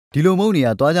ဒီလိုမဟုတ်နေရ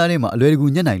သွားကြတဲ့မှာအလွယ်တကူ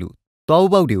ညက်နိုင်လို့သွား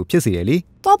ဖို့ပေါက်တွေကိုဖြစ်စေတယ်လေ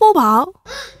သွားဖို့ပေါက်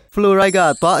ဖလိုရိုက်က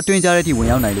သွားအတွင်းကြတဲ့အထိဝင်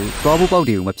ရောက်နိုင်လို့သွားဖို့ပေါက်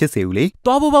တွေကိုမဖြစ်စေဘူးလေ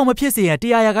သွားဖို့ပေါက်မဖြစ်စေရင်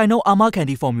100%အာမခံ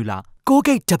ဒီဖော်မြူလာ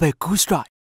Colgate Double Goose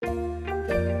Strike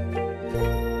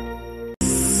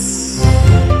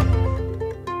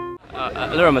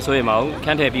အဲ့လိုမဆိုရင်မဟုတ်ခ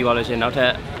န်းထည့်ပြီးသွားလို့ရှိရင်နောက်ထ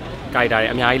ပ်ကြိုက်တာတွေ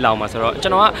အများကြီးလောင်မှာဆိုတော့ကျွ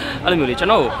န်တော်ကအဲ့လိုမျိုးလေကျွ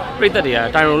န်တော်ပြိသက်တွေက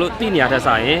တိုင်ရုံလို့သိနေရတဲ့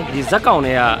ဆိုင်ရင်ဒီဇက်ကောင်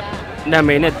တွေကနာမ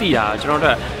ည်နဲ့တည်တာကျွန်တော်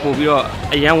တို့ပို့ပြီးတော့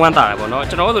အရန်ဝမ်းတာတယ်ပေါ့နော်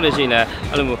ကျွန်တော်ဆိုလို့ရှိရင်လည်း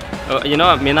အဲ့လိုမျိုးအရင်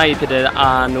တော့မင်းသားကြီးဖြစ်တဲ့အာ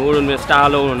နိုးတို့စတာ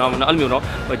လုံးတို့နော်အဲ့လိုမျိုးနော်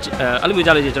အဲ့လိုမျိုး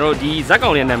ကြလို့ရှိရင်ကျွန်တော်တို့ဒီဇက်ကော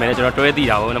င်တွေနာမည်နဲ့ကျွန်တော်တွဲတည်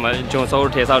တာပေါ့နော်ဂျွန်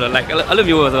ဆိုးထဲဆောက်တယ် like အဲ့လို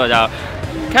မျိုးဆိုတော့ကြာ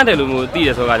ခန့်တယ်လို့မျိုးတည်တ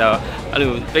ယ်ဆိုတော့ကြာအဲ့လို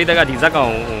ပြိသက်ကဒီဇက်ကော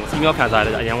င်စီမျောခံစားရတ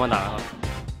ယ်အရန်ဝမ်းတာ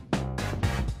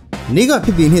နေ့ကဖြ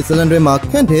စ်ပြီးနှစ်ဇလန်တွဲမှာ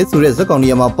ခန့်တယ်ဆိုတဲ့ဇက်ကောင်နေ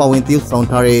ရာမှာပါဝင်သရုပ်ဆောင်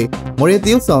ထားတဲ့မော်ရယ်သ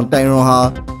ရုပ်ဆောင်တိုင်ရွန်ဟာ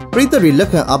ပရိသတ်တွေလက်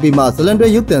ခံအားပေးမှဇလန်တွဲ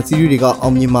ရုပ်သံစီးရီးတွေကအော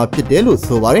င်မြင်မှာဖြစ်တယ်လို့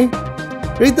ဆိုပါတယ်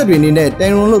။ပရိသတ်တွေအနေနဲ့တို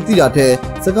င်ရွန်လို့သိတာထက်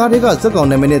စကားတွေကဇက်ကောင်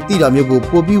နာမည်နဲ့သိတာမျိုးကို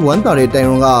ပိုပြီးဝမ်းသာတဲ့တိုင်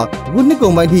ရွန်ကအခုနှစ်ကု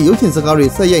န်ပိုင်းထိရုပ်ရှင်စကားတွေ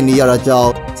ဆက်ရိုက်နေရတာကြောင့်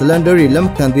ဇလန်တွဲတွေလက်မ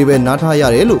ခံသေးပဲနားထားရ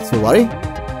တယ်လို့ဆိုပါတယ်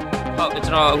။ဟုတ်ကျွ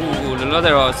န်တော်အခုလောလောဆ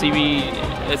ယ်တော့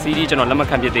CD ကျွန်တော်လက်မ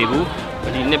ခံဖြစ်သေးဘူး။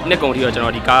ဒီနှစ်ကုန်ထိတော့ကျွန်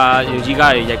တော်ဒီကားယူကြီး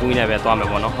ကားတွေရိုက်ကူးနေပဲသွားမယ်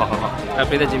ပေါ့နော်ဟုတ်အဲ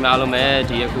ပြည်သက်ကြီးများအားလုံးပဲ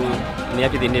ဒီအခုနေ့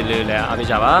ဖြစ်တဲ့နေ့လေးလည်းအားပေး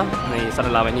ကြပါဒီ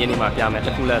17လပိုင်းနေ့မှာပြမယ်တ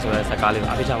ခုလက်ဆိုတဲ့ဇာတ်ကားလေးကို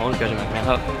အားပေးကြပါဦးလို့ပြောချင်ပါတယ်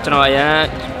ဟုတ်ကျွန်တော်အရန်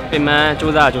ပင်မ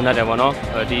စူးစမ်းကြုံတတ်တယ်ပေါ့နော်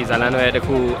ဒီဇာလန်တွေတ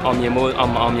ခုအောင်မြင်ဖို့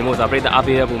ဆိုပြည်သက်အား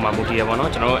ပေးတဲ့ပုံမှာမူတည်ရပေါ့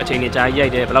နော်ကျွန်တော်အချိန်ကြီးကြာရို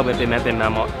က်တယ်ဘယ်လောက်ပဲပင်မ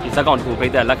ပေါ့ဒီဇက်ကောင်တခုပြ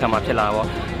ည်သက်လက်ခံမှာဖြစ်လာပေါ့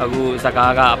အခုဇာတ်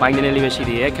ကားကအပိုင်းနည်းနည်းလေးပဲရှိ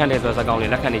သေးတယ်ခန့်တယ်ဆိုဇာတ်ကောင်တွေ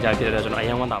လက်ခံနေကြဖြစ်တဲ့အတွက်ကျွန်တော်အရ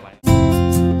န်ဝမ်းသာပါတယ်